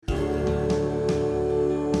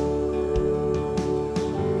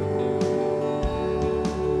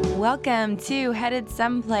Welcome to Headed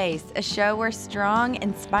Someplace, a show where strong,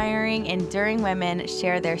 inspiring, enduring women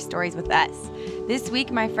share their stories with us. This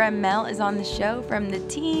week, my friend Mel is on the show from the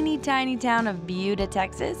teeny tiny town of Buda,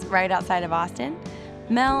 Texas, right outside of Austin.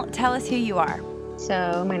 Mel, tell us who you are.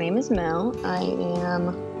 So, my name is Mel. I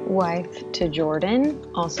am wife to Jordan,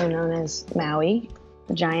 also known as Maui,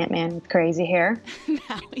 a giant man with crazy hair.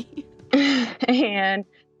 Maui. And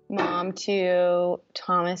mom to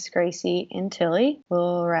Thomas, Gracie, and Tilly,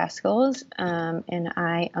 little rascals. And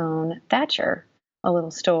I own Thatcher, a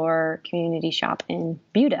little store, community shop in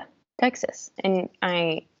Buda, Texas. And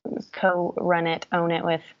I own it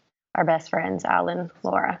with our best friends, Al and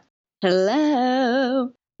Laura.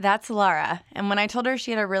 Hello. That's Laura. And when I told her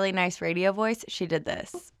she had a really nice radio voice, she did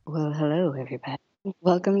this. Well, hello, everybody.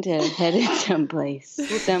 Welcome to Headed Someplace,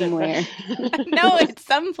 somewhere. No, it's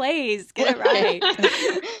someplace. Get it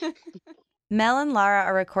right. Mel and Laura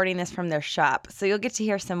are recording this from their shop, so you'll get to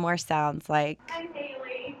hear some more sounds like... Hi,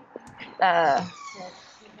 Haley.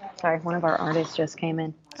 Sorry, one of our artists just came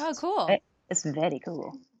in. Oh, cool. It's very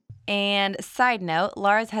cool. And side note,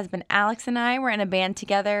 Laura's husband Alex and I were in a band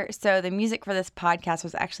together, so the music for this podcast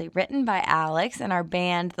was actually written by Alex, and our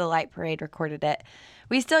band, The Light Parade, recorded it.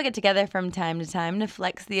 We still get together from time to time to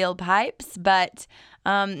flex the old pipes, but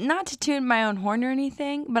not to tune my own horn or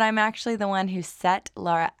anything, but I'm actually the one who set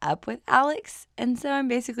Laura up with Alex, and so I'm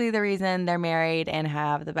basically the reason they're married and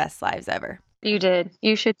have the best lives ever. You did.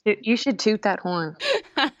 You should toot that horn.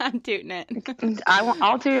 I'm tooting it.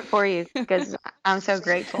 I'll toot it for you because I'm so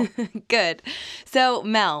grateful. Good. So,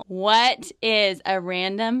 Mel, what is a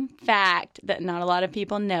random fact that not a lot of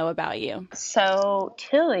people know about you? So,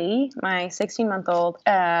 Tilly, my 16-month-old,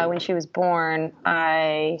 when she was born,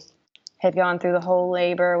 I had gone through the whole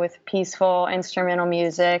labor with peaceful instrumental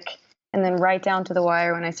music. And then right down to the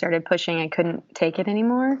wire when I started pushing, I couldn't take it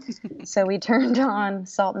anymore. So we turned on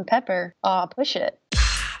Salt and Pepper. Push it.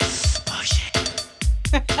 Push it.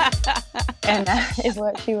 And that is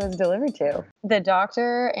what she was delivered to. The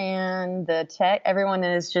doctor and the tech, everyone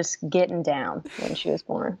is just getting down when she was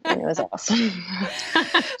born. And it was awesome.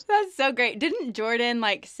 That's so great. Didn't Jordan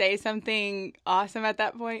say something awesome at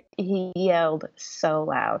that point? He yelled so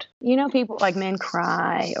loud. You know, people like men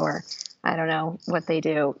cry or... I don't know what they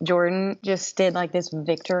do. Jordan just did this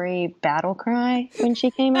victory battle cry when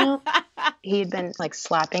she came out. He had been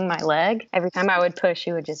slapping my leg. Every time I would push,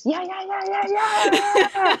 he would just,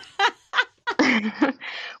 yeah.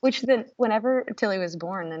 Which then whenever Tilly was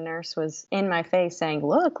born, the nurse was in my face saying,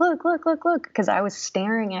 look. Because I was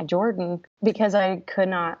staring at Jordan because I could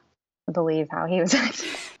not believe how he was acting.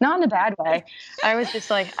 Not in a bad way. I was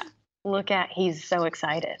just he's so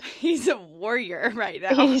excited. He's a warrior right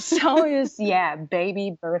now. He's so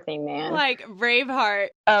baby birthing man. Like Braveheart.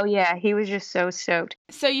 Oh yeah, he was just so stoked.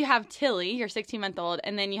 So you have Tilly, your 16-month-old,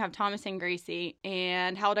 and then you have Thomas and Gracie.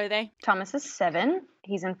 And how old are they? Thomas is 7.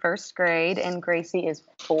 He's in 1st grade, and Gracie is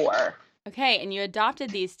 4. Okay, and you adopted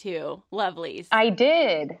these two lovelies. I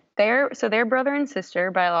did. They're brother and sister,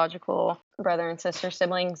 biological brother and sister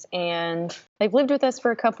siblings, and they've lived with us for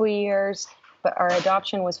a couple of years. But our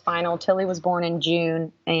adoption was final. Tilly was born in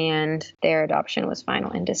June, and their adoption was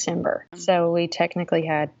final in December. So we technically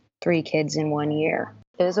had 3 kids in 1 year.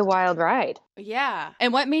 It was a wild ride. Yeah.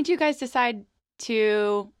 And what made you guys decide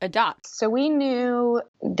to adopt? So we knew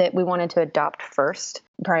that we wanted to adopt first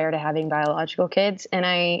prior to having biological kids. And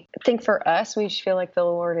I think for us, we just feel like the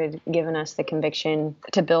Lord had given us the conviction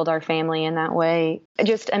to build our family in that way.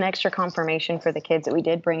 Just an extra confirmation for the kids that we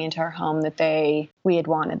did bring into our home that we had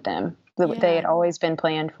wanted them. That they had always been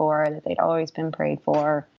planned for, that they'd always been prayed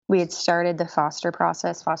for. We had started the foster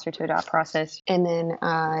to adopt process, and then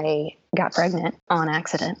I got pregnant on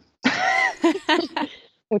accident,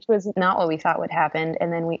 which was not what we thought would happen.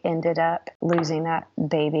 And then we ended up losing that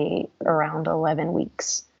baby around 11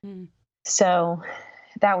 weeks. Mm. So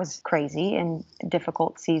that was crazy and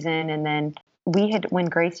difficult season. And then when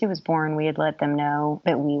Gracie was born, we had let them know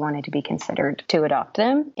that we wanted to be considered to adopt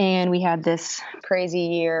them. And we had this crazy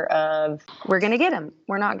year of, we're going to get him.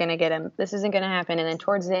 We're not going to get him. This isn't going to happen. And then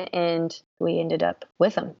towards the end, we ended up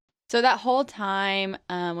with him. So that whole time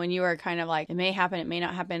when you were kind of it may happen, it may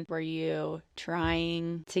not happen, were you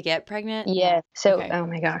trying to get pregnant? Yeah. So, okay. Oh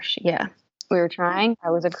my gosh. Yeah. We were trying.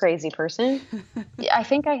 I was a crazy person. I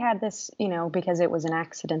think I had this, because it was an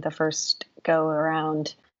accident the first go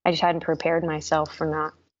around. I just hadn't prepared myself for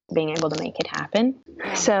not being able to make it happen.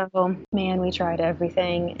 So, man, we tried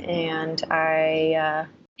everything. And I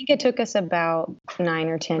think it took us about 9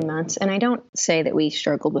 or 10 months. And I don't say that we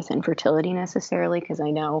struggled with infertility necessarily, because I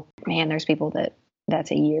know, man, there's people that's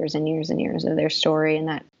years and years and years of their story. And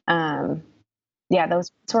that Yeah,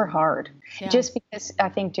 those were hard. Yeah. Just because I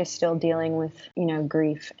think just still dealing with,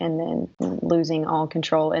 grief and then losing all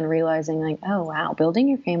control and realizing like, oh wow, building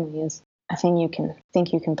your family is a thing you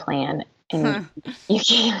can plan and you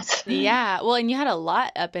can't. Yeah. Well, and you had a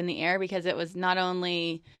lot up in the air because it was not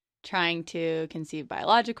only trying to conceive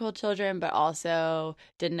biological children, but also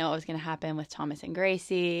didn't know what was going to happen with Thomas and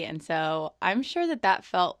Gracie. And so I'm sure that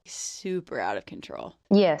felt super out of control.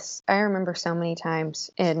 Yes. I remember so many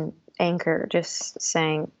times in Anchor just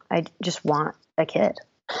saying, I just want a kid.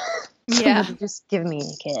 Yeah. Just give me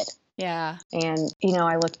a kid. Yeah. And,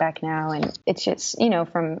 I look back now and it's just,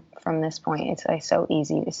 from this point, it's so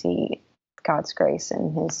easy to see God's grace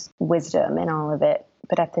and his wisdom and all of it.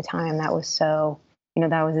 But at the time that was so,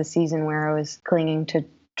 that was a season where I was clinging to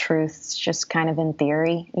truths just kind of in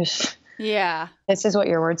theory. Yeah. This is what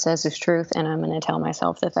your word says is truth. And I'm going to tell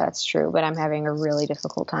myself that that's true. But I'm having a really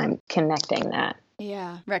difficult time connecting that.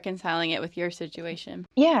 Yeah. Reconciling it with your situation.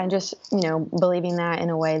 Yeah. And just, believing that in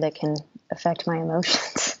a way that can affect my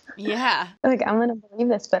emotions. Yeah. Like, I'm going to believe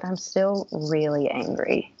this, but I'm still really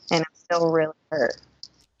angry and I'm still really hurt.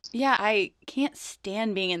 Yeah, I can't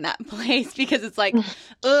stand being in that place because it's like,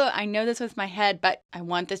 I know this was my head, but I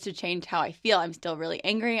want this to change how I feel. I'm still really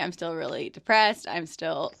angry. I'm still really depressed. I'm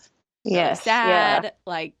still really sad. Yeah.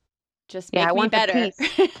 Like, just make me better.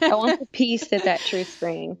 I want the peace that truth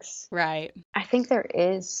brings. Right. I think there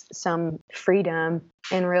is some freedom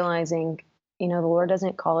in realizing, the Lord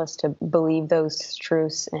doesn't call us to believe those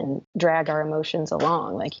truths and drag our emotions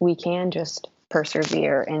along. Like, we can just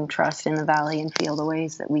persevere and trust in the valley and feel the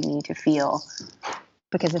ways that we need to feel,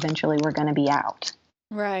 because eventually we're going to be out.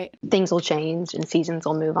 Right. Things will change and seasons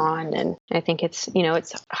will move on. And I think it's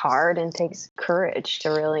hard and takes courage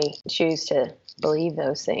to really choose to believe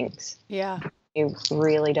those things. Yeah. You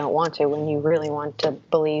really don't want to, when you really want to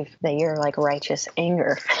believe that you're like righteous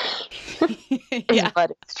anger. Yeah.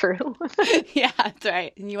 But it's true. Yeah, that's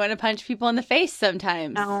right. And you want to punch people in the face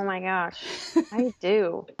sometimes. Oh my gosh. I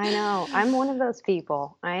do. I know. I'm one of those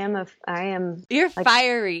people. You're like,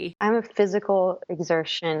 fiery. I'm a physical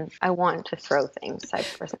exertion. I want to throw things type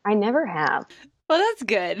of person. I never have. Well, that's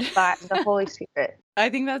good. But the Holy Spirit. I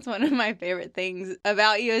think that's one of my favorite things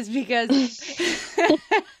about you is because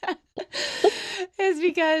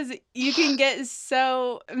you can get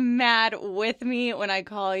so mad with me when I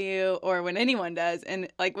call you or when anyone does. And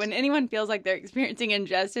like when anyone feels like they're experiencing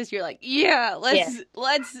injustice, you're like, yeah,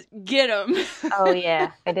 let's get them. Oh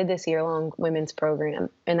yeah. I did this year-long women's program,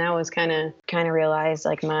 and that was kind of realized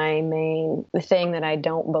like the thing that I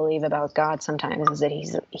don't believe about God sometimes is that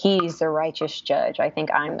he's the righteous judge. I think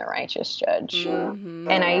I'm the righteous judge. Mm-hmm.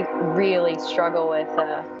 And I really struggle with,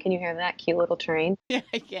 can you hear that cute little train? Yeah,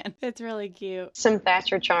 I can. It's really cute. Some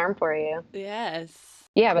Thatcher charm for you. Yes.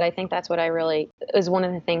 Yeah, but I think that's what is one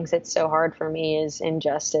of the things that's so hard for me is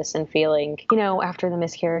injustice and feeling, after the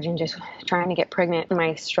miscarriage and just trying to get pregnant.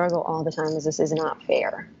 My struggle all the time is this is not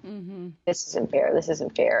fair. Mm-hmm. This isn't fair. This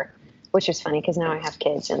isn't fair. Which is funny because now I have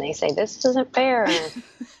kids and they say, this isn't fair.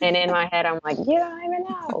 And in my head, I'm like, you don't even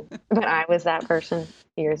know. But I was that person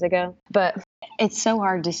years ago. But it's so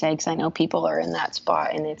hard to say because I know people are in that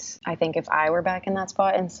spot. And I think if I were back in that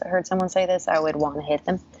spot and heard someone say this, I would want to hit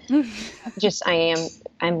them.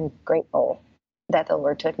 I'm grateful that the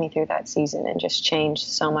Lord took me through that season and just changed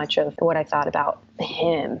so much of what I thought about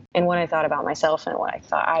him and what I thought about myself and what I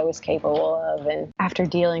thought I was capable of. And after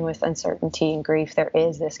dealing with uncertainty and grief, there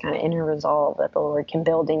is this kind of inner resolve that the Lord can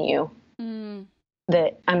build in you. Mm.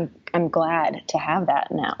 That I'm glad to have that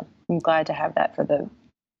now. I'm glad to have that for the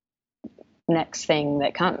next thing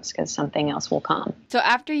that comes, because something else will come. So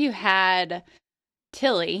after you had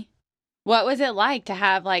Tilly, what was it like to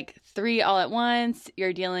have like 3 all at once?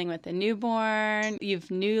 You're dealing with a newborn.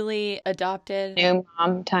 You've newly adopted. New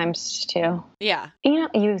mom times 2. Yeah.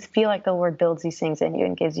 You feel like the Lord builds these things in you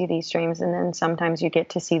and gives you these dreams. And then sometimes you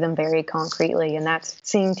get to see them very concretely. And that's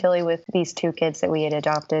seeing Tilly with these 2 kids that we had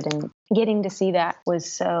adopted, and getting to see that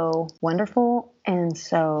was so wonderful and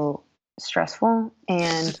so stressful.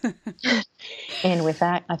 And and with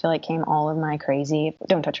that, I feel like came all of my crazy,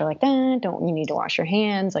 don't touch her like that, you need to wash your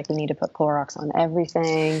hands, like we need to put Clorox on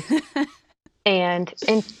everything. And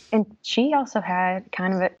she also had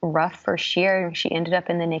kind of a rough first year. She ended up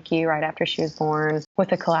in the NICU right after she was born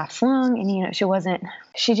with a collapsed lung. And,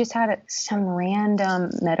 she just had some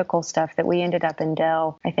random medical stuff that we ended up in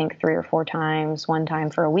Dell, I think 3 or 4 times, one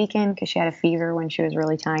time for a weekend because she had a fever when she was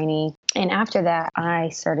really tiny. And after that, I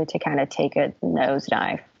started to kind of take a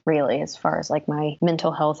nosedive, really, as far as like my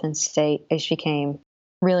mental health and state. I became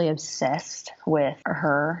really obsessed with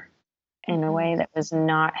her in a way that was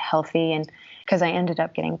not healthy. And because I ended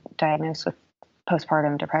up getting diagnosed with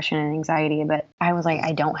postpartum depression and anxiety, but I was like,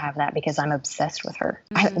 I don't have that because I'm obsessed with her.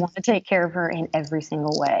 I want to take care of her in every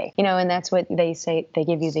single way, and that's what they say. They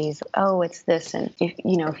give you these, oh, it's this. And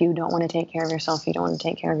if you don't want to take care of yourself, you don't want to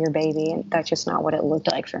take care of your baby. And that's just not what it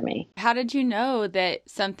looked like for me. How did you know that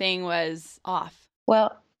something was off?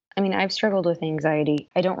 Well, I mean, I've struggled with anxiety.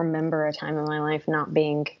 I don't remember a time in my life not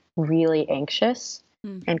being really anxious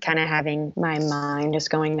and kind of having my mind just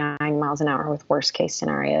going 9 miles an hour with worst case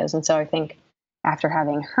scenarios. And so I think after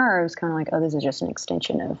having her, it was kind of like, oh, this is just an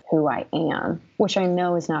extension of who I am, which I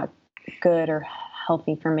know is not good or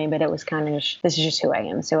healthy for me, but it was kind of, this is just who I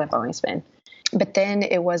am. It's who I've always been. But then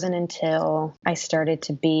it wasn't until I started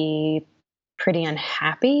to be pretty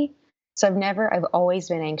unhappy. So I've always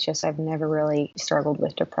been anxious. I've never really struggled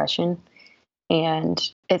with depression. And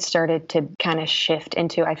it started to kind of shift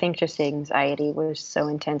into, I think just the anxiety was so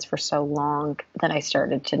intense for so long that I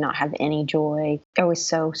started to not have any joy. I was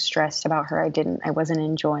so stressed about her. I wasn't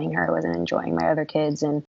enjoying her. I wasn't enjoying my other kids.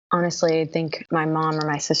 And honestly, I think my mom or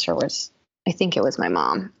my sister I think it was my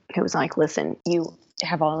mom who was like, listen, you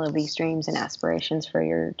have all of these dreams and aspirations for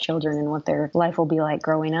your children and what their life will be like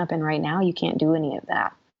growing up. And right now you can't do any of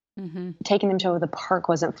that. Taking them to the park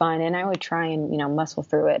wasn't fun. And I would try and, muscle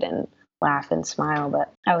through it and laugh and smile,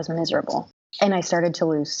 but I was miserable. And I started to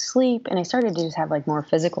lose sleep, and I started to just have like more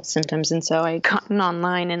physical symptoms. And so I got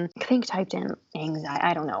online and I think typed in anxiety.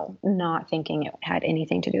 I don't know, not thinking it had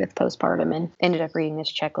anything to do with postpartum, and ended up reading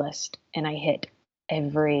this checklist, and I hit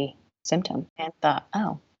every symptom and thought,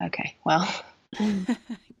 oh, okay, well,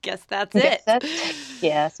 guess that's it.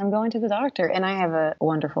 Yes, I'm going to the doctor, and I have a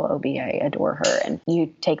wonderful OB. I adore her. And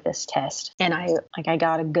you take this test, and I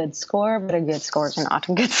got a good score, but a good score is not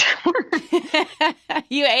a good score.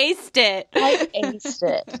 You aced it. I aced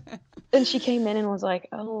it. And she came in and was like,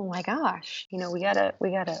 "Oh my gosh, we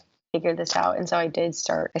gotta figure this out." And so I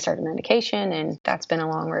started medication, and that's been a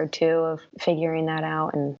long road too of figuring that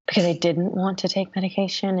out. And because I didn't want to take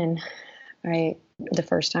medication, and the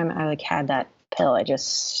first time I had that pill, I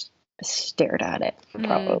just stared at it for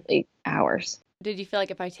probably hours. Did you feel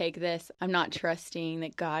like if I take this, I'm not trusting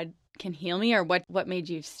that God can heal me, or what made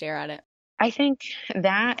you stare at it? I think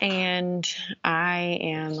that, and I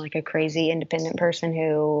am like a crazy independent person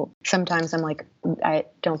who sometimes I'm like, I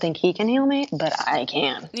don't think he can heal me, but I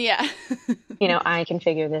can. Yeah. I can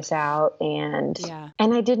figure this out. And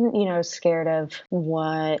I didn't, scared of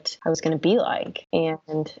what I was going to be like.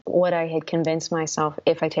 And what I had convinced myself,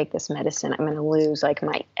 if I take this medicine, I'm going to lose like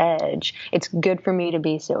my edge. It's good for me to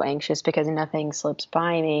be so anxious because nothing slips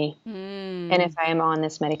by me. And if I am on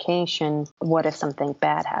this medication, what if something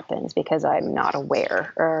bad happens because I'm not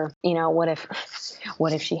aware? Or, what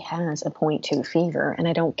if she has a 0.2 fever and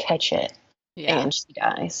I don't catch it? And she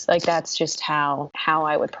dies. Like, that's just how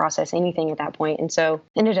I would process anything at that point. And so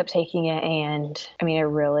ended up taking it, and it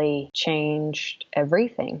really changed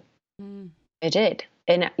everything. It did.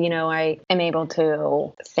 And, I am able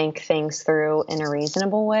to think things through in a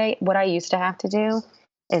reasonable way. What I used to have to do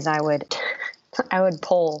is I would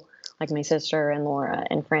pull like my sister and Laura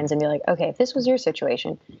and friends and be like, okay, if this was your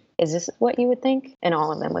situation, is this what you would think? And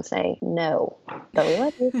all of them would say, no, but we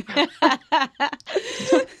love you.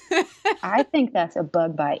 I think that's a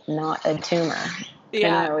bug bite, not a tumor. Yeah.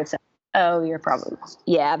 And I would say, oh, you're probably,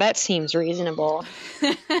 that seems reasonable.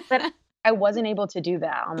 But I wasn't able to do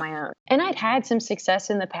that on my own. And I'd had some success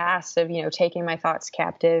in the past of, taking my thoughts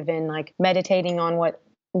captive and like meditating on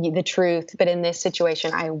the truth. But in this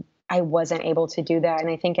situation, I wasn't able to do that. And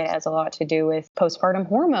I think it has a lot to do with postpartum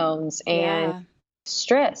hormones and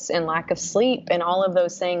stress and lack of sleep and all of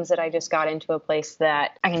those things that I just got into a place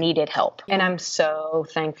that I needed help. And I'm so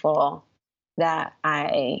thankful that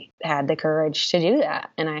I had the courage to do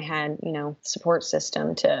that. And I had, support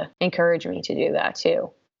system to encourage me to do that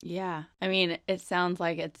too. Yeah. It sounds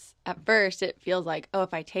like at first it feels like, oh,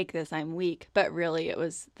 if I take this, I'm weak. But really it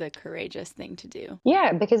was the courageous thing to do.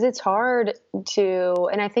 Yeah, because it's hard to,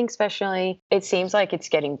 and I think especially it seems like it's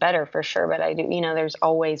getting better for sure. But I do, there's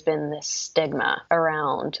always been this stigma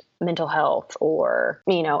around mental health or,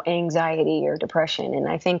 anxiety or depression. And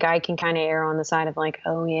I think I can kind of err on the side of like,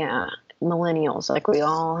 oh yeah, millennials, like we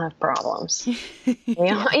all have problems, and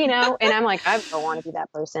I'm like, I don't want to be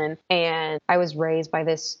that person. And I was raised by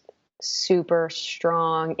this super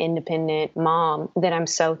strong, independent mom that I'm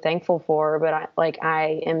so thankful for, but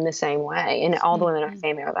I am the same way. And all the women in my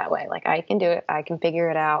family are that way. Like, I can do it. I can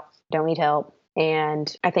figure it out. Don't need help.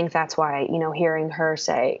 And I think that's why, hearing her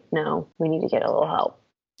say, no, we need to get a little help.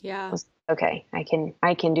 Yeah. I was, okay, I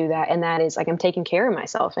can do that. And that is like, I'm taking care of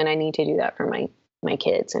myself, and I need to do that for my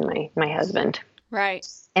kids and my husband. Right.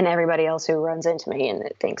 And everybody else who runs into me and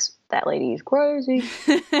that thinks that lady is crazy.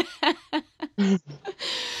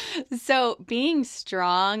 So being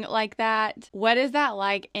strong like that, what is that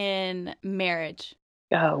like in marriage?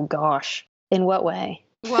 Oh gosh. In what way?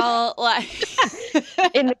 Well, like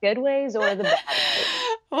In the good ways or the bad ways?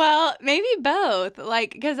 well, maybe both.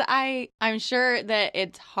 Like, because I'm sure that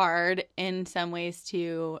it's hard in some ways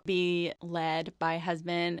to be led by a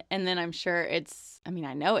husband. And then I'm sure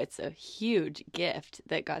I know it's a huge gift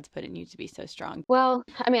that God's put in you to be so strong. Well,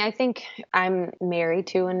 I mean, I think I'm married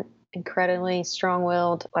to an incredibly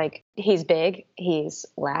strong-willed, like he's big, he's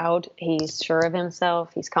loud, he's sure of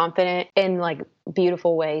himself, he's confident in like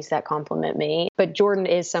beautiful ways that compliment me. But Jordan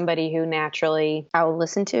is somebody who naturally I will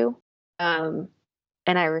listen to. And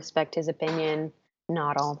I respect his opinion,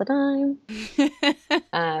 not all the time.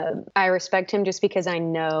 I respect him just because I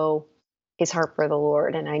know his heart for the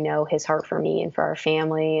Lord and I know his heart for me and for our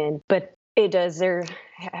family. But there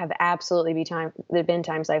have absolutely been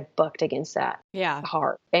times I've bucked against that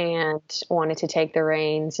heart and wanted to take the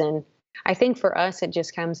reins. And I think for us, it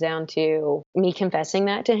just comes down to me confessing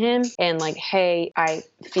that to him and like, hey, I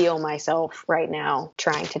feel myself right now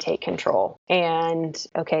trying to take control. And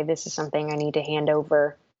okay, this is something I need to hand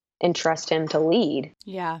over and trust him to lead.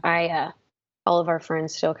 Yeah. All of our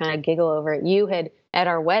friends still kind of giggle over it. You had at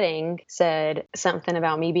our wedding said something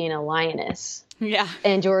about me being a lioness. Yeah.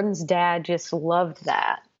 And Jordan's dad just loved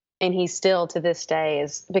that. And he still to this day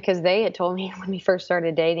is, because they had told me when we first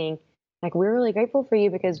started dating, like, we're really grateful for you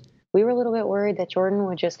because we were a little bit worried that Jordan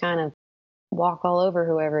would just kind of walk all over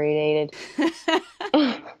whoever he dated.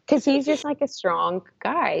 Because he's just like a strong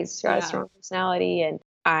guy. He's got a strong personality. And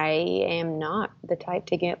I am not the type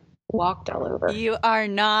to get walked all over. You are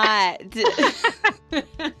not.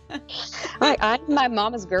 I'm my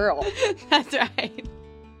mama's girl. That's right.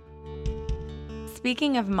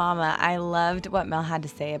 Speaking of mama, I loved what Mel had to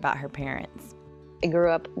say about her parents. I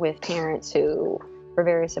grew up with parents who were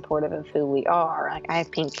very supportive of who we are. Like, I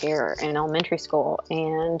have pink hair in elementary school,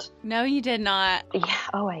 and no, you did not. Yeah,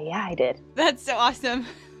 I did. That's so awesome.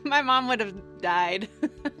 My mom would have died.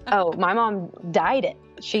 Oh, my mom dyed it.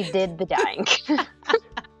 She did the dyeing.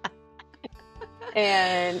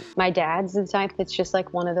 And my dad's the type that's just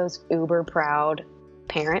like one of those uber proud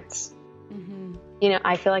parents. Mm-hmm. You know,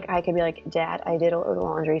 I feel like I could be like, Dad, I did a load of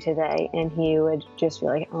laundry today. And he would just be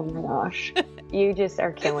like, oh my gosh, you just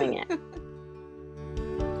are killing it.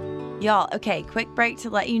 Y'all, okay, quick break to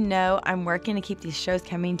let you know I'm working to keep these shows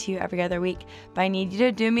coming to you every other week, but I need you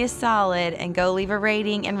to do me a solid and go leave a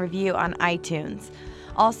rating and review on iTunes.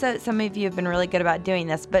 Also, some of you have been really good about doing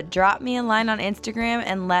this, but drop me a line on Instagram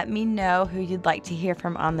and let me know who you'd like to hear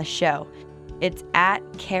from on the show. It's at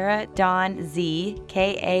Cara Dawn Z,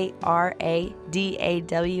 KaraDawnZ.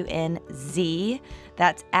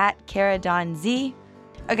 That's at Cara Dawn Z.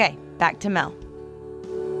 Okay, back to Mel.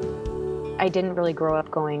 I didn't really grow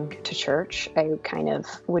up going to church. I kind of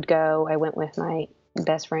would go. I went with my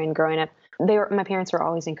best friend growing up. My parents were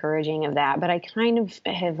always encouraging of that, but I kind of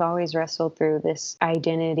have always wrestled through this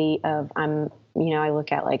identity of I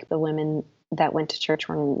look at like the women that went to church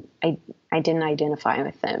when I didn't identify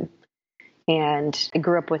with them. And I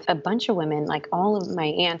grew up with a bunch of women, like all of my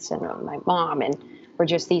aunts and my mom, and were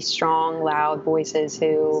just these strong, loud voices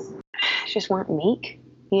who just weren't meek,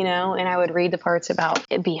 and I would read the parts about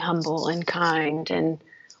it, be humble and kind and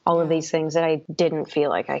all of these things that I didn't feel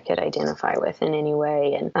like I could identify with in any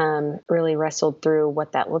way, and really wrestled through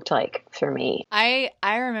what that looked like for me. I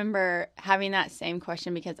remember having that same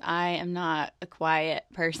question because I am not a quiet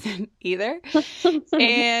person either.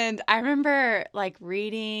 And I remember like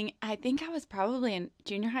reading, I think I was probably in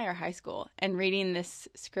junior high or high school, and reading this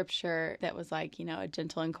scripture that was like, a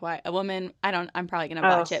gentle and quiet, a woman, I'm probably going to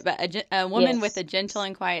botch it, but a woman with a gentle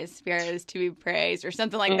and quiet spirit is to be praised or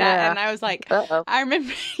something like that. And I was like, I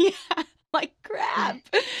remember, like, crap.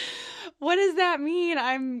 What does that mean?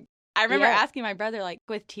 I remember asking my brother, like,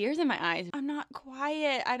 with tears in my eyes, I'm not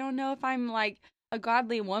quiet. I don't know if I'm like a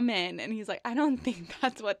godly woman. And he's like, I don't think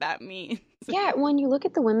that's what that means. Yeah, when you look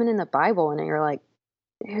at the women in the Bible and you're like,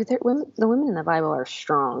 the women in the Bible are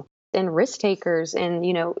strong and risk takers, and,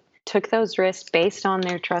 took those risks based on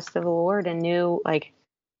their trust of the Lord and knew, like,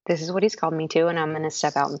 this is what he's called me to, and I'm going to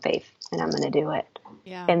step out in faith and I'm going to do it.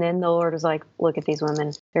 Yeah. And then the Lord was like, look at these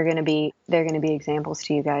women. They're going to be examples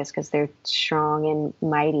to you guys because they're strong and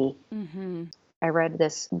mighty. Mm-hmm. I read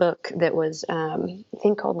this book that was, I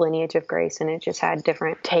think, called Lineage of Grace, and it just had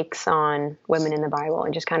different takes on women in the Bible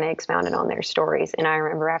and just kind of expounded on their stories. And I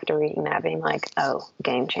remember after reading that being like, oh,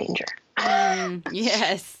 game changer.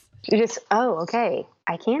 Yes. Just, okay,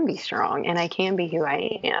 I can be strong and I can be who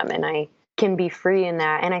I am and I can be free in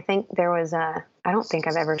that. And I think there was I don't think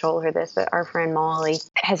I've ever told her this, but our friend Molly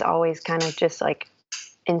has always kind of just like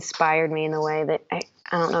inspired me in the way that I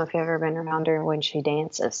don't know if you've ever been around her when she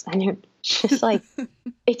dances, and you're just like,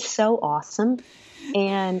 it's so awesome.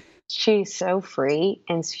 And she's so free,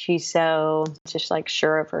 and she's so just like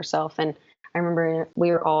sure of herself. And I remember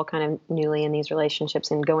we were all kind of newly in these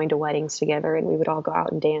relationships and going to weddings together, and we would all go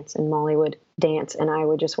out and dance, and Molly would dance, and I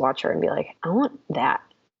would just watch her and be like, I want that.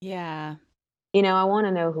 Yeah. I want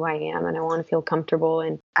to know who I am, and I want to feel comfortable.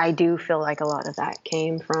 And I do feel like a lot of that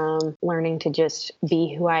came from learning to just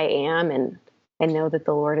be who I am, and know that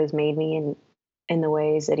the Lord has made me in the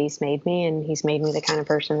ways that he's made me. And he's made me the kind of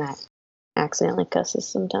person that accidentally cusses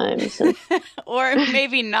sometimes. And Or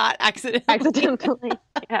maybe not accidentally. accidentally.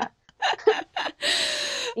 Yeah.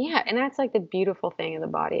 Yeah. And that's like the beautiful thing of the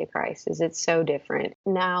body of Christ is it's so different.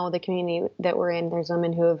 Now the community that we're in, there's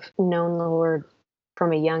women who have known the Lord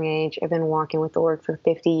from a young age. I've been walking with the Lord for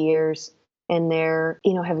 50 years, and they're,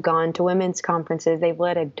 have gone to women's conferences. They've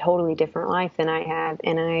led a totally different life than I have.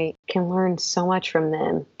 And I can learn so much from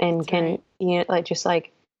them, and just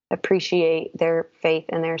appreciate their faith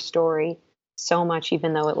and their story so much,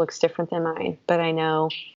 even though it looks different than mine. But I know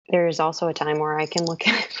there is also a time where I can look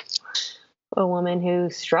at a woman who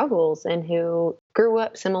struggles and who grew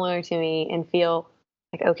up similar to me and feel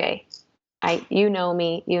like, okay, you know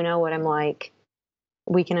me, you know what I'm like.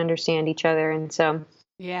 We can understand each other. And so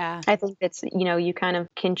yeah, I think that's, you kind of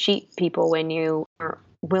can cheat people when you are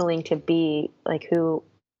willing to be like who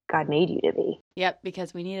God made you to be. Yep,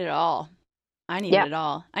 because we need it all. I need it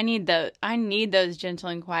all. I need those gentle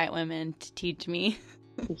and quiet women to teach me.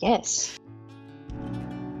 Yes.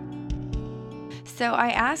 So I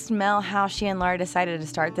asked Mel how she and Laura decided to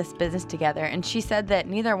start this business together, and she said that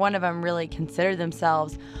neither one of them really considered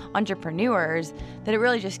themselves entrepreneurs, that it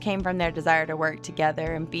really just came from their desire to work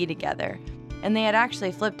together and be together. And they had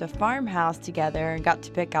actually flipped a farmhouse together and got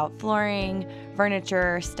to pick out flooring,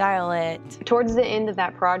 furniture, style it. Towards the end of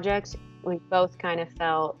that project, we both kind of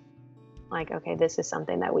felt like, okay, this is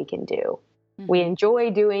something that we can do. Mm-hmm. We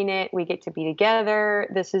enjoy doing it. We get to be together.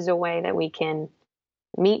 This is a way that we can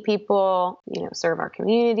meet people, serve our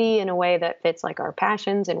community in a way that fits like our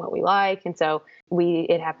passions and what we like. And so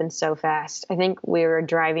it happened so fast. I think we were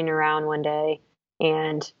driving around one day,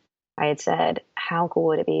 and I had said, how cool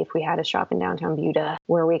would it be if we had a shop in downtown Buda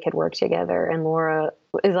where we could work together? And Laura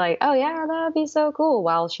is like, oh yeah, that'd be so cool,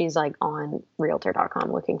 while she's like on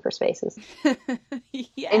realtor.com looking for spaces.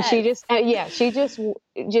 Yes. And she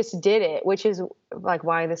just did it, which is like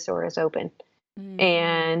why the store is open.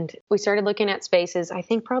 And we started looking at spaces. I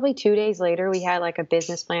think probably 2 days later, we had like a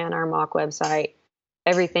business plan, our mock website,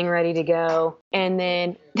 everything ready to go. And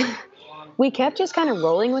then we kept just kind of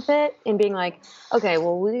rolling with it and being like, okay,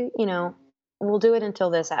 well, we'll do it until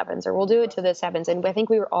this happens, or we'll do it till this happens. And I think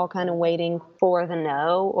we were all kind of waiting for the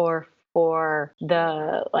no, or for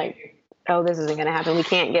the like, oh, this isn't going to happen. We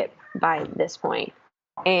can't get by this point.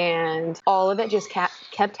 And all of it just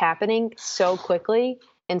kept happening so quickly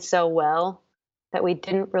and so well that we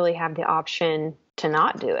didn't really have the option to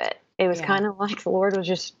not do it. It was kind of like the Lord was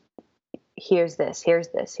just, here's this,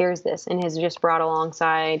 and has just brought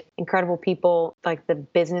alongside incredible people. Like the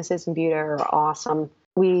businesses in Buda are awesome.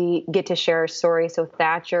 We get to share a story. So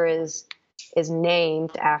Thatcher is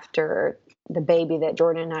named after the baby that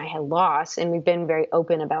Jordan and I had lost, and we've been very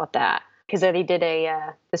open about that. Because they did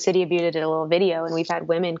the city of Buda did a little video, and we've had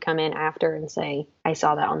women come in after and say, I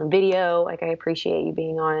saw that on the video. Like, I appreciate you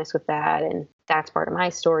being honest with that. And that's part of my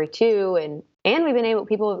story too. And we've been able,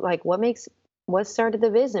 people like, what started the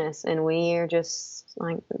business? And we are just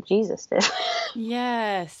like, Jesus did.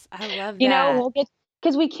 Yes. I love that.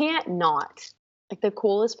 Because we can't not. Like, the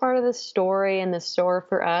coolest part of the story and the store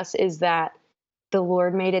for us is that the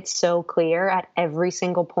Lord made it so clear at every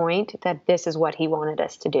single point that this is what he wanted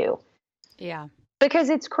us to do. Yeah. Because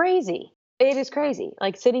it's crazy. It is crazy.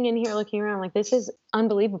 Like, sitting in here looking around, like, this is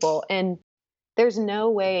unbelievable. And there's no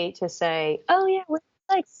way to say, oh yeah, we're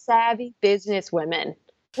like savvy business women,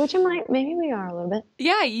 which I'm like, maybe we are a little bit.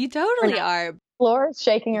 Yeah, you totally are. Laura's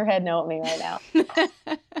shaking her head no at me right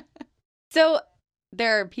now. So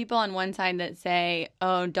there are people on one side that say,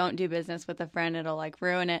 oh, don't do business with a friend, it'll like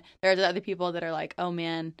ruin it. There's other people that are like, oh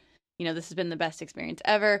man, this has been the best experience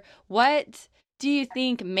ever. What do you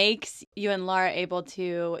think makes you and Laura able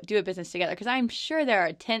to do a business together? Because I'm sure there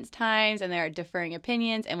are tense times and there are differing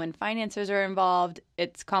opinions, and when finances are involved,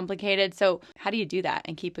 it's complicated. So how do you do that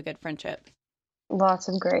and keep a good friendship? Lots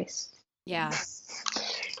of grace. Yeah.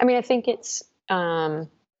 I mean, I think it's, I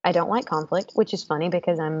don't like conflict, which is funny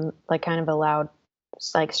because I'm like kind of a loud,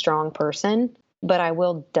 like strong person, but I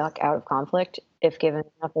will duck out of conflict if given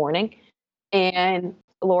enough warning. And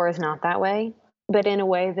Laura's not that way, but in a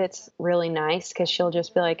way that's really nice, because she'll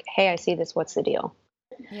just be like, hey, I see this. What's the deal?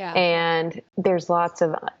 Yeah. And there's lots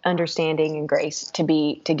of understanding and grace to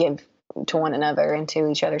give to one another and to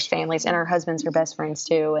each other's families. And our husbands are best friends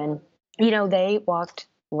too. And, they walked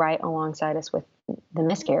right alongside us with the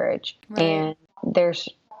miscarriage. Right. And there's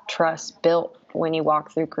trust built when you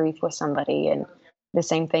walk through grief with somebody. And the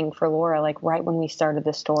same thing for Laura. Like right when we started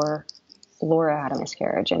the store, Laura had a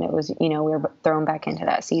miscarriage, and it was, we were thrown back into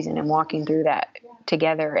that season and walking through that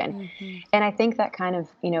together. And I think that kind of,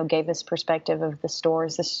 gave us perspective of the store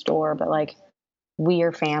is the store, but like we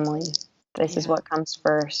are family. This is what comes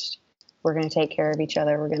first. We're going to take care of each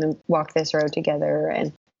other. We're going to walk this road together.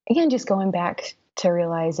 And again, just going back to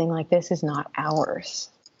realizing like this is not ours.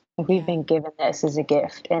 Like we've been given this as a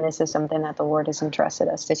gift, and this is something that the Lord has entrusted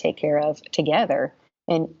us to take care of together.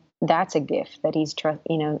 And that's a gift that He's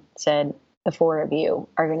said the four of you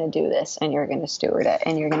are going to do this, and you're going to steward it,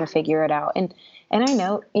 and you're going to figure it out. And I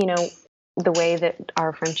know, the way that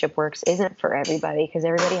our friendship works isn't for everybody, because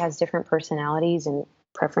everybody has different personalities and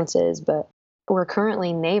preferences, but we're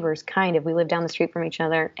currently neighbors, kind of. We live down the street from each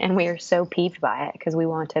other, and we are so peeved by it because we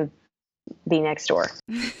want to be next door.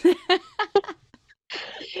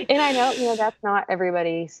 And I know, that's not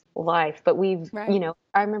everybody's life, but we've, I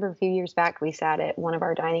remember a few years back, we sat at one of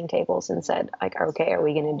our dining tables and said, like, okay, are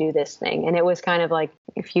we going to do this thing? And it was kind of like,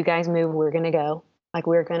 if you guys move, we're going to go. Like,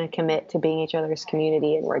 we're going to commit to being each other's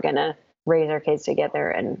community, and we're going to raise our kids together.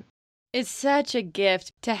 And it's such a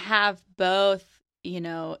gift to have both,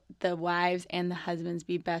 the wives and the husbands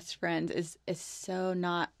be best friends is so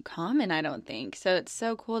not common, I don't think. So it's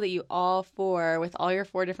so cool that you all four, with all your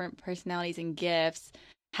four different personalities and gifts,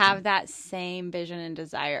 have that same vision and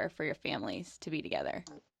desire for your families to be together.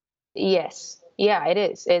 Yes. Yeah, it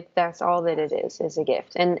is. That's all that it is a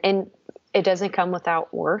gift. And it doesn't come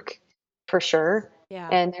without work, for sure. Yeah.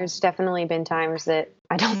 And there's definitely been times that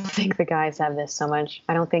I don't think the guys have this so much.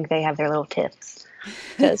 I don't think they have their little tips.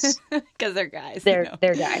 Because they're guys. They're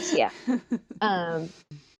guys, yeah.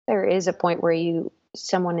 There is a point where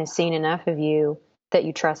someone has seen enough of you that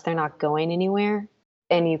you trust they're not going anywhere.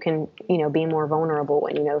 And you can, be more vulnerable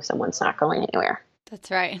when you know someone's not going anywhere.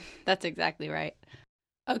 That's right. That's exactly right.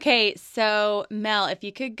 Okay, so Mel, if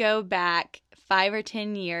you could go back 5 or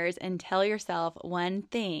 10 years and tell yourself one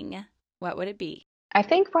thing, what would it be? I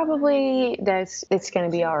think probably it's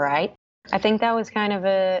going to be all right. I think that was kind of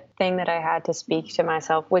a thing that I had to speak to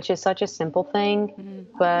myself, which is such a simple thing.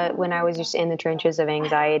 Mm-hmm. But when I was just in the trenches of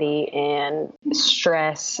anxiety and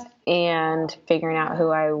stress and figuring out who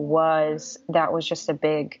I was, that was just a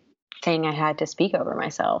big thing I had to speak over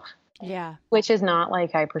myself. Yeah. Which is not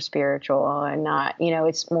like hyper spiritual and not,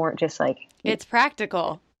 it's more just like. It's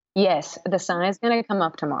practical. Yes. The sun is going to come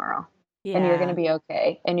up tomorrow. Yeah. And you're going to be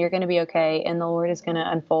okay. And you're going to be okay. And the Lord is going to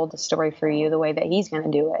unfold the story for you the way that He's going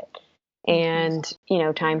to do it. And,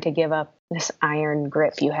 time to give up this iron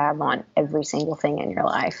grip you have on every single thing in your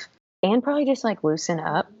life. And probably just like loosen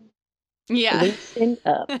up. Yeah. Loosen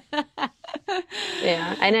up.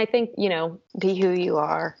 Yeah. And I think, be who you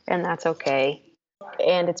are, and that's okay.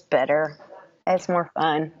 And it's better. It's more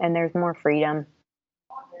fun, and there's more freedom.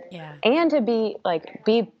 Yeah. And to be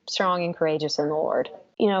strong and courageous in the Lord.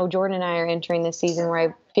 Jordan and I are entering this season where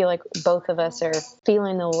I feel like both of us are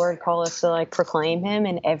feeling the Lord call us to proclaim Him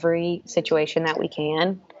in every situation that we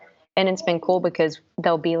can. And it's been cool because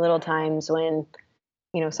there'll be little times when,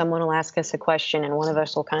 someone will ask us a question and one of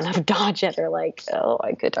us will kind of dodge it. They're like, oh,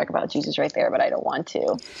 I could talk about Jesus right there, but I don't want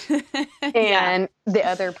to. And the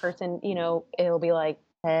other person, it'll be like,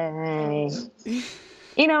 hey,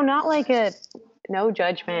 not like no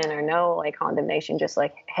judgment or no condemnation, just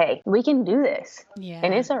hey, we can do this. Yeah.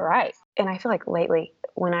 And it's all right. And I feel like lately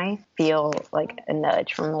when I feel a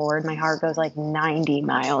nudge from the Lord, my heart goes 90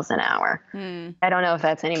 miles an hour. I don't know if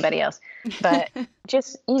that's anybody else, but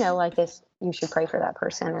just, this, you should pray for that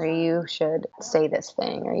person, or you should say this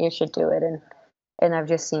thing, or you should do it. And I've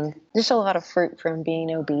just seen just a lot of fruit from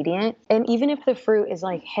being obedient. And even if the fruit is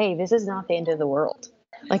hey, this is not the end of the world.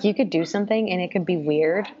 You could do something and it could be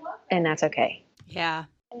weird, and that's okay. Yeah.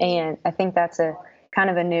 And I think that's a kind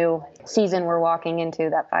of a new season we're walking into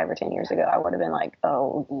that 5 or 10 years ago. I would have been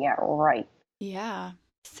oh, yeah, right. Yeah.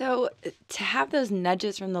 So to have those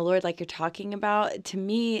nudges from the Lord like you're talking about, to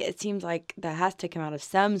me, it seems like that has to come out of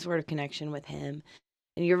some sort of connection with Him.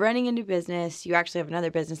 And you're running a new business. You actually have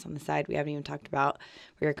another business on the side we haven't even talked about,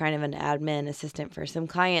 where you're kind of an admin assistant for some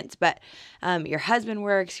clients. But your husband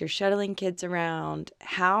works, you're shuttling kids around.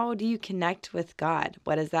 How do you connect with God?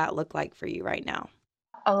 What does that look like for you right now?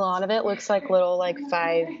 A lot of it looks like little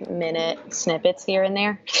 5-minute snippets here and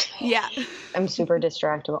there. Yeah. I'm super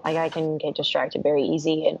distractible. I can get distracted very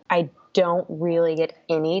easy, and I don't really get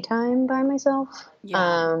any time by myself,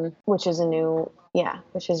 which is a new Yeah,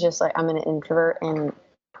 which is just like I'm an introvert, and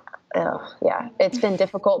yeah, it's been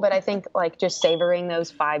difficult. But I think like just savoring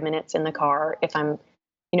those 5 minutes in the car if I'm,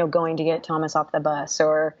 going to get Thomas off the bus,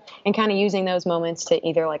 and kind of using those moments to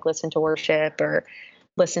either like listen to worship or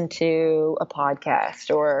listen to a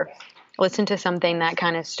podcast or listen to something that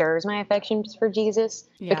kind of stirs my affections for Jesus,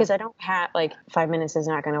 because I don't have like 5 minutes is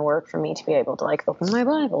not going to work for me to be able to like open my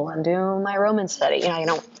Bible and do my Roman study. I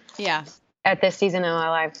don't. Yeah. At this season of my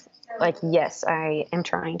life, like, yes, I am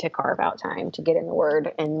trying to carve out time to get in the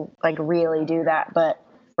Word and like really do that. But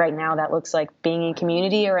right now, that looks like being in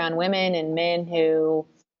community around women and men who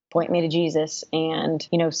point me to Jesus and,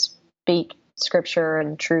 speak scripture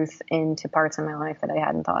and truth into parts of my life that I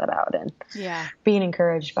hadn't thought about, and being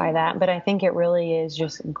encouraged by that. But I think it really is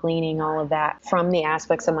just gleaning all of that from the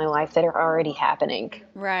aspects of my life that are already happening.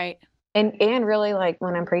 Right. And really, like,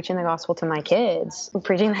 when I'm preaching the gospel to my kids, I'm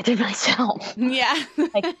preaching that to myself. Yeah.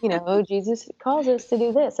 Like, Jesus calls us to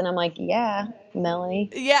do this. And I'm like, yeah, Melanie.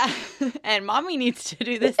 Yeah. And mommy needs to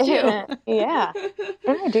do this too. Yeah.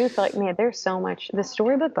 And I do feel like, man, there's so much. The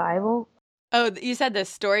Storybook Bible. Oh, you said the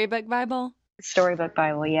Storybook Bible? Storybook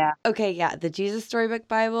Bible, yeah. Okay, yeah. The Jesus Storybook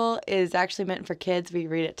Bible is actually meant for kids. We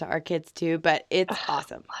read it to our kids too, but it's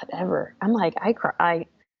awesome. Whatever. I'm like, I cry.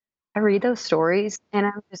 I read those stories and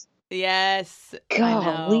I'm just, yes.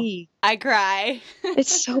 golly. I cry.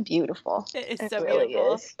 It's so beautiful. It is It so really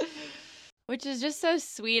beautiful. is. Which is just so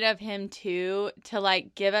sweet of him too, to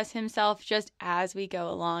like give us himself just as we go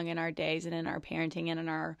along in our days and in our parenting and in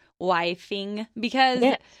our wifing. Because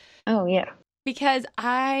Oh, yeah. Because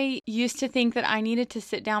I used to think that I needed to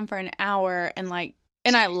sit down for an hour and I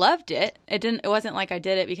loved it. It wasn't like I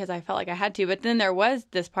did it because I felt like I had to, but then there was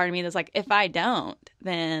this part of me that's like, if I don't,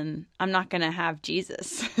 then I'm not going to have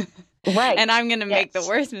Jesus. Right. And I'm going to make the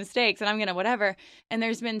worst mistakes and I'm going to whatever. And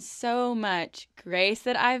there's been so much grace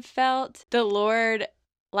that I've felt. The Lord,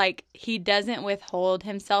 like, he doesn't withhold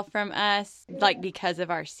himself from us, like, because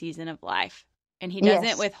of our season of life. And he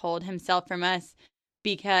doesn't withhold himself from us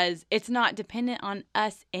because it's not dependent on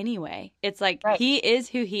us anyway. It's like he is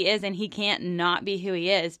who he is and he can't not be who he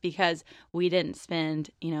is because we didn't spend,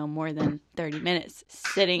 more than 30 minutes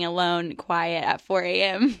sitting alone, quiet at 4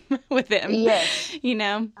 a.m. with him. Yes.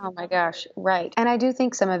 Oh my gosh. Right. And I do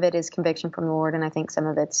think some of it is conviction from the Lord. And I think some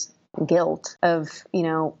of it's guilt of,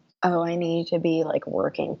 oh, I need to be like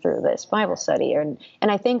working through this Bible study. And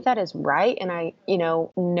I think that is right. And I,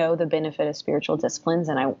 know the benefit of spiritual disciplines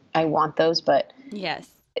and I want those, but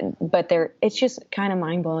it's just kind of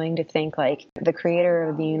mind blowing to think like the creator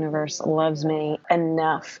of the universe loves me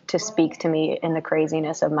enough to speak to me in the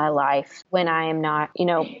craziness of my life when I am not,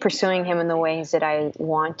 pursuing him in the ways that I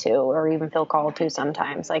want to, or even feel called to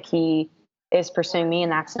sometimes. Like he is pursuing me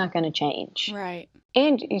and that's not going to change. Right.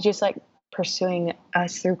 And you just like pursuing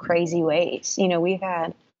us through crazy ways.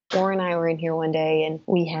 Lauren and I were in here one day and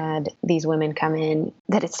we had these women come in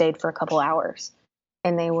that had stayed for a couple hours.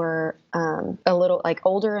 And they were a little like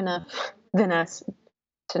older enough than us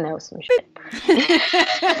to know some shit.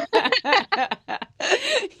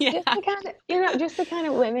 Just the kind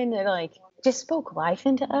of women that like just spoke life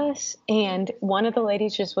into us. And one of the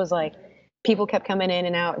ladies just was like, people kept coming in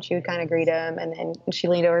and out and she would kind of greet them. And then she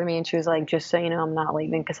leaned over to me and she was like, just so you know, I'm not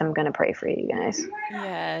leaving because I'm going to pray for you guys.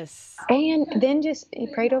 Yes. And then he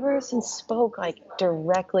prayed over us and spoke like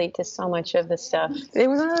directly to so much of the stuff. It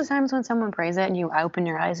was one of those times when someone prays it and you open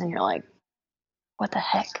your eyes and you're like, what the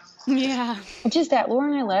heck? Yeah. Just that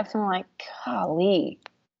Laura and I left and we're like, golly,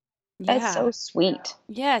 that's so sweet.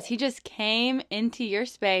 Yes. He just came into your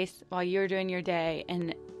space while you were doing your day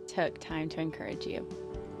and took time to encourage you.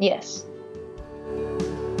 Yes.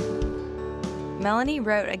 Melanie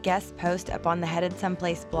wrote a guest post up on the Headed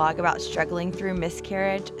Someplace blog about struggling through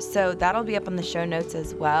miscarriage, so that'll be up on the show notes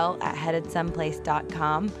as well at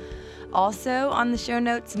headedsomeplace.com. Also on the show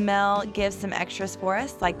notes, Mel gives some extras for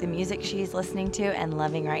us, like the music she's listening to and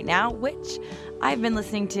loving right now, which I've been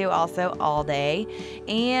listening to also all day.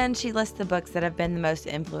 And she lists the books that have been the most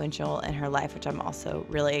influential in her life, which I'm also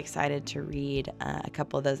really excited to read. A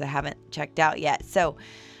couple of those I haven't checked out yet. So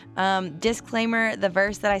disclaimer, the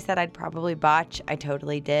verse that I said I'd probably botch, I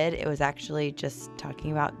totally did. It was actually just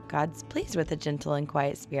talking about God's pleased with a gentle and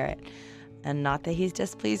quiet spirit. And not that he's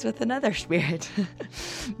displeased with another spirit.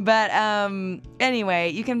 But anyway,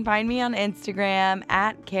 you can find me on Instagram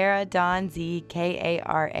at Kara Dawnz,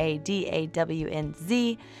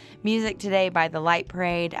 KaraDawnZ. Music today by The Light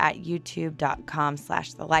Parade at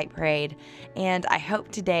youtube.com/The Light Parade. And I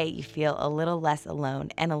hope today you feel a little less alone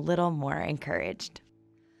and a little more encouraged.